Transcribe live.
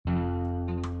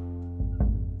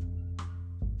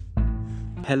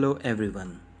Hello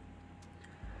everyone.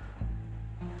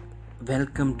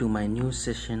 Welcome to my new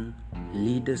session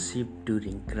Leadership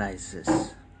During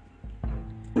Crisis.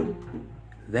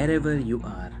 Wherever you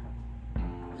are,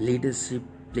 leadership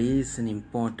plays an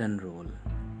important role.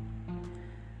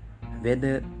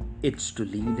 Whether it's to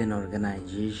lead an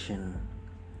organization,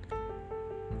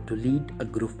 to lead a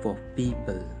group of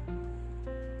people,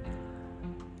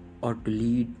 or to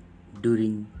lead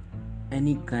during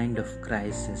any kind of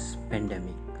crisis,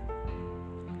 pandemic.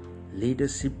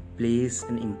 Leadership plays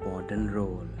an important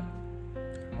role.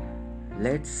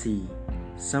 Let's see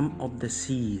some of the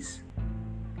C's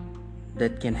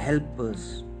that can help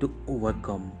us to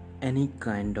overcome any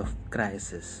kind of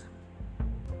crisis.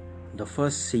 The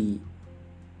first C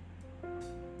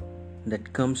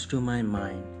that comes to my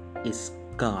mind is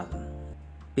calm.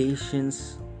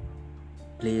 Patience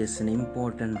plays an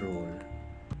important role.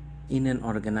 In an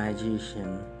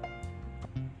organization,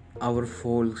 our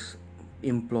folks,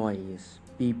 employees,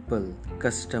 people,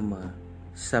 customer,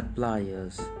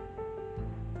 suppliers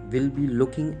will be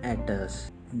looking at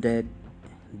us that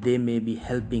they may be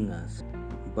helping us,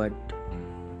 but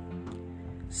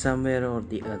somewhere or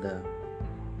the other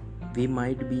we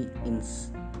might be in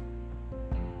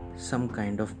some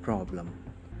kind of problem.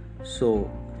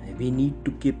 So we need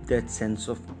to keep that sense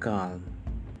of calm.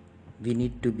 We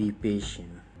need to be patient.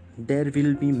 There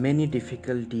will be many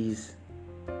difficulties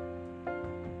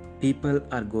people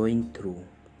are going through,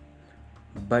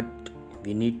 but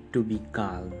we need to be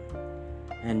calm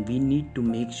and we need to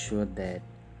make sure that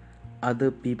other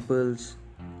peoples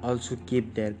also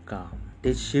keep their calm.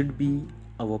 This should be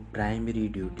our primary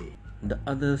duty. The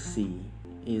other C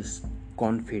is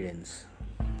confidence.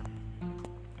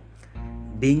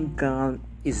 Being calm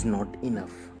is not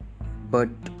enough, but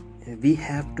we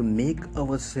have to make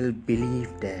ourselves believe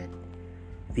that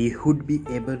we would be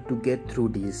able to get through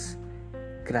this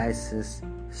crisis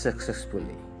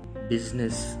successfully.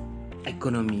 Business,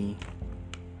 economy,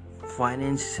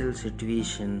 financial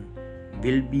situation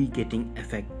will be getting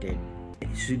affected.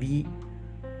 So we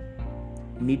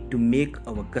need to make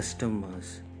our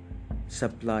customers,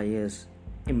 suppliers,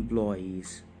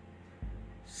 employees,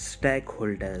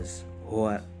 stakeholders who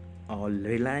are all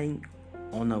relying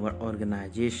on our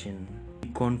organization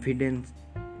confident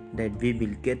that we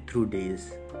will get through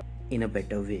this in a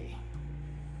better way.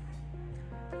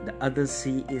 The other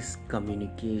C is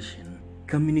communication.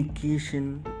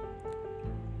 Communication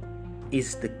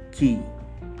is the key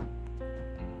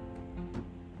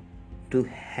to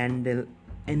handle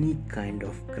any kind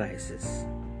of crisis.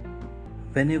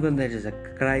 Whenever there is a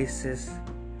crisis,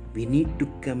 we need to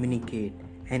communicate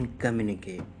and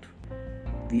communicate.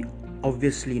 We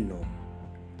obviously know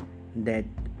that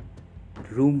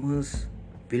rumors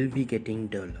will be getting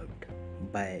developed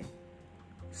by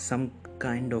some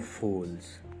kind of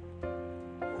fools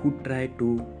who try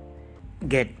to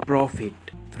get profit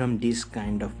from this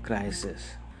kind of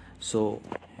crisis. So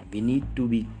we need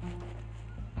to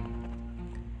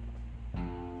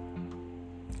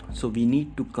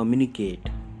communicate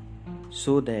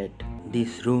so that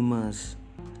these rumors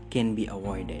can be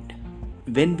avoided.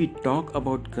 When we talk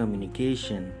about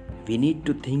communication, we need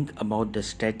to think about the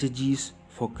strategies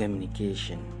for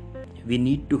communication. We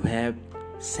need to have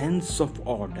sense of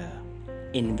order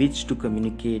in which to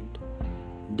communicate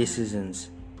decisions,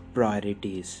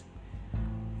 priorities,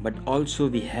 but also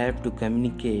we have to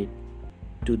communicate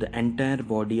to the entire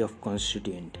body of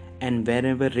constituent, and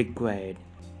wherever required,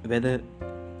 whether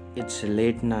it's a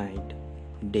late night,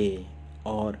 day,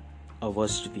 or a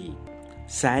worst week.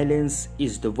 Silence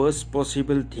is the worst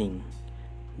possible thing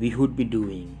we would be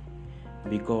doing,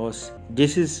 because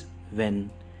this is when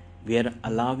we are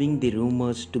allowing the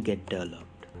rumors to get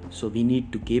developed. So we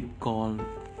need to keep calm,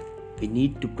 we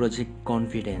need to project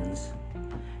confidence,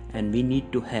 and we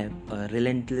need to have a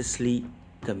relentlessly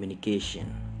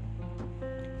communication.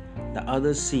 The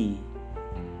other C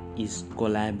is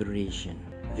collaboration.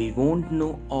 We won't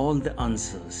know all the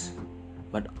answers,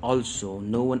 but also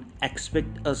no one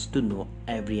expects us to know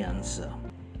every answer.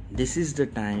 This is the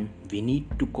time we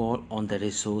need to call on the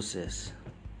resources,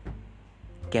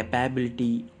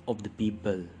 capability of the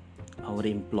people, our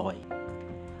employee,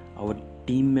 our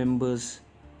team members'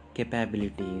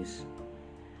 capabilities.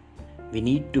 We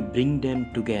need to bring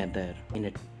them together in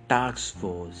a task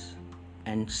force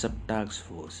and sub-task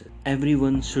force.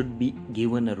 Everyone should be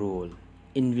given a role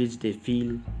in which they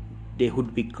feel they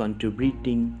would be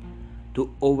contributing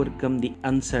to overcome the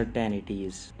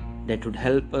uncertainties that would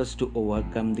help us to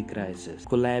overcome the crisis.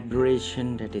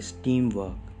 Collaboration, that is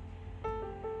teamwork,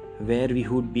 where we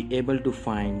would be able to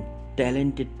find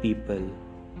talented people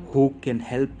who can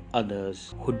help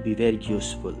others, would be very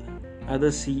useful.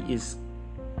 Other C is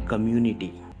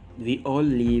community. We all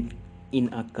live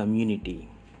in a community.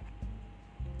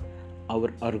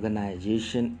 Our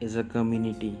organization is a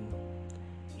community.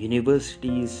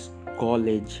 Universities,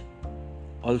 college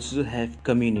also have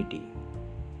community.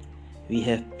 We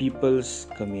have people's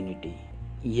community.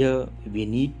 Here we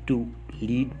need to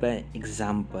lead by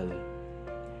example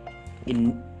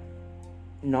in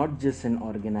not just an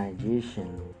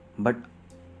organization but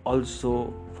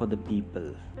also for the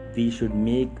people. We should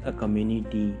make a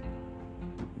community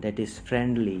that is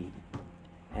friendly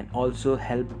and also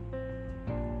help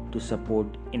to support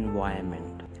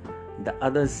environment. The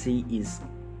other C is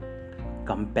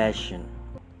compassion.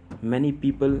 Many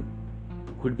people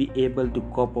could be able to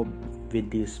cope up with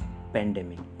this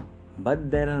pandemic,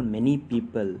 but there are many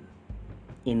people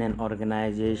in an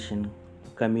organization,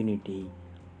 community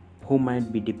who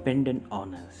might be dependent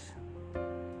on us,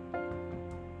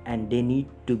 and they need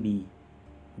to be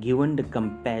given the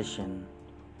compassion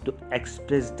to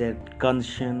express their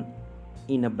concern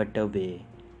in a better way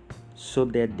so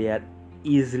that they are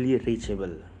easily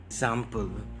reachable. Example,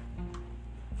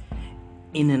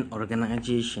 in an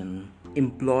organization,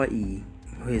 employee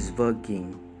who is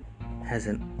working has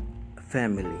a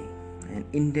family, and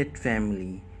in that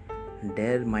family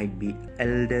there might be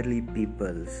elderly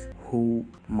people who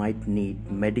might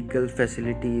need medical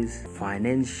facilities,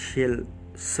 financial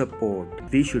support.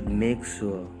 We should make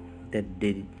sure that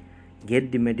they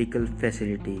get the medical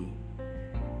facility,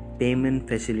 payment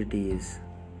facilities.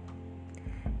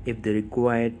 If they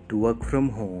require to work from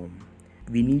home,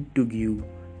 we need to give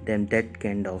them that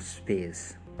kind of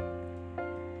space.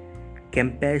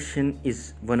 Compassion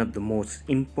is one of the most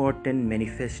important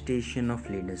manifestation of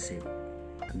leadership.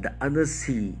 The other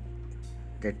C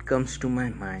that comes to my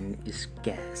mind is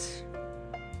cash.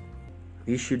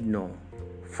 We should know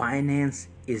finance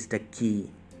is the key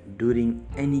during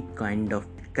any kind of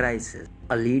crisis.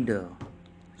 A leader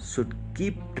should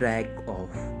keep track of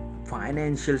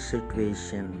financial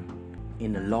situation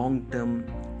in a long term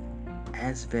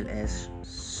as well as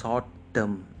short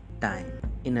term time.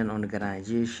 In an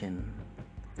organization,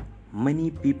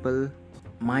 many people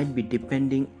might be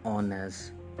depending on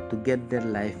us to get their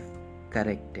life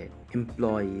corrected.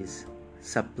 Employees,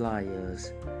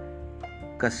 suppliers,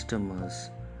 customers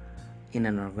in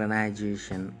an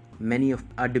organization, many of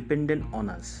are dependent on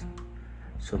us.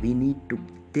 So we need to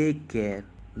take care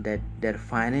that their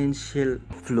financial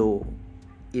flow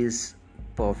is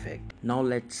perfect. Now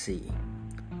let's see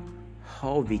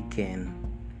how we can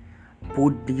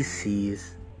put these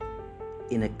C's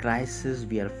in a crisis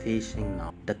we are facing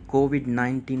now. The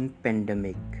COVID-19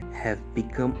 pandemic have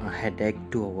become a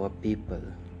headache to our people,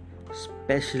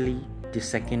 especially the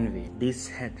second wave. This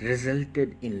had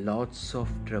resulted in lots of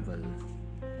trouble.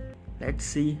 Let's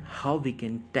see how we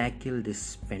can tackle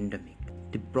this pandemic.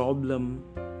 The problem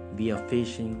we are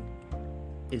facing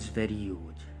is very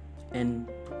huge, and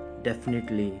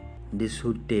definitely this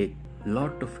would take a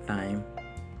lot of time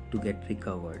to get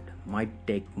recovered. Might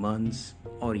take months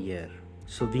or year.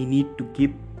 So we need to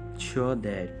keep sure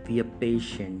that we are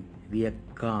patient, we are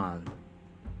calm,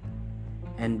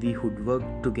 and we would work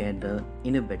together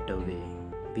in a better way.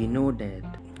 We know that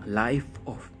life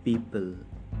of people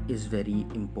is very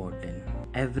important.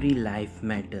 Every life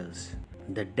matters.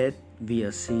 The death we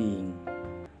are seeing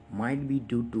might be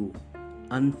due to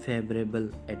unfavorable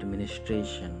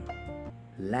administration,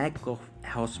 lack of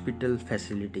hospital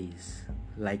facilities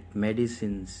like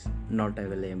medicines not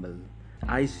available,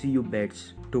 ICU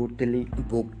beds totally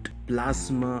booked,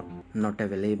 plasma not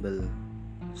available,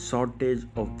 shortage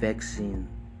of vaccine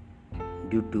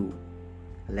due to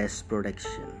less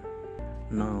production.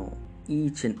 Now,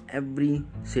 each and every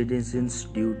citizen's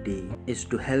duty is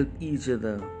to help each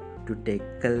other to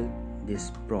tackle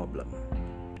this problem.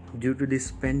 Due to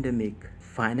this pandemic,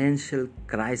 financial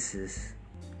crisis,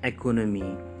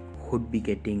 economy would be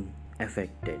getting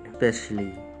affected,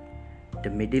 especially the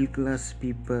middle class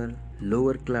people,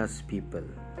 lower class people.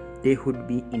 They would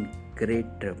be in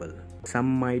great trouble.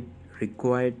 Some might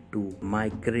require to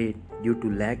migrate due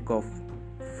to lack of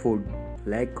food,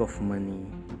 lack of money,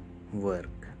 work.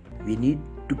 We need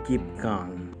to keep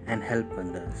calm and help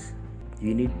others.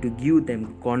 We need to give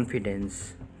them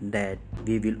confidence that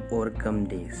we will overcome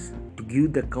this. To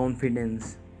give the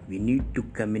confidence, we need to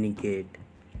communicate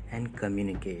and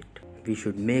communicate. We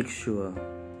should make sure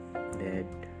that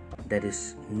there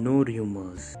is no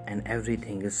rumors and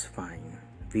everything is fine.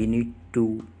 We need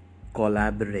to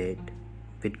collaborate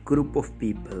with group of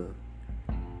people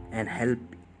and help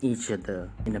each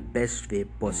other in the best way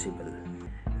possible.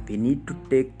 We need to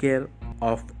take care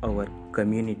of our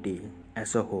community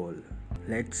as a whole.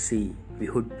 Let's see, we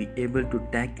would be able to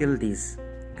tackle this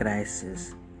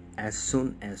crisis as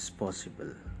soon as possible.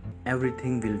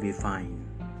 Everything will be fine.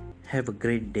 Have a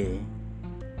great day.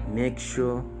 Make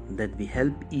sure that we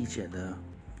help each other.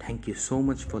 Thank you so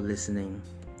much for listening.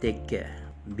 Take care.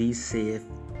 Be safe.